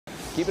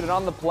Keeping it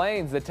on the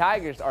Plains, the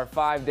Tigers are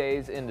 5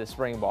 days into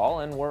spring ball,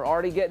 and we're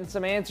already getting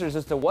some answers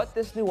as to what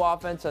this new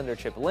offense under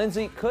Chip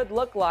Lindsey could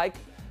look like.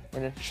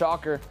 And a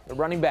shocker, the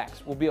running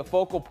backs will be a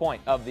focal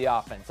point of the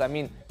offense. I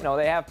mean,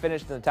 they have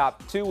finished in the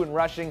top 2 in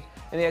rushing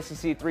in the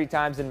SEC 3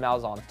 times in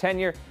Malzahn's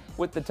tenure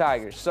with the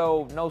Tigers,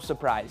 so no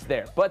surprise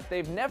there. But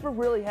they've never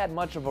really had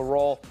much of a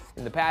role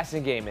in the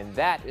passing game, and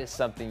that is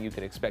something you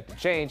can expect to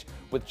change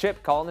with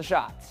Chip calling the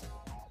shots.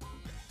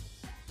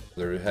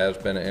 There has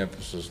been an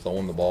emphasis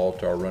throwing the ball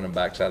to our running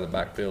backs out of the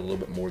backfield a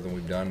little bit more than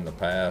we've done in the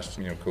past.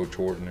 Coach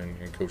Horton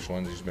and Coach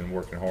Lindsey's been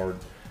working hard,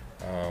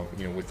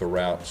 with the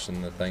routes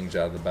and the things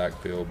out of the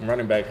backfield.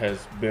 Running back has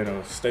been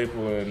a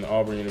staple in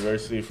Auburn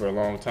University for a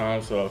long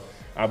time, so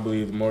I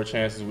believe the more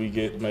chances we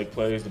get to make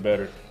plays, the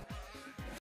better.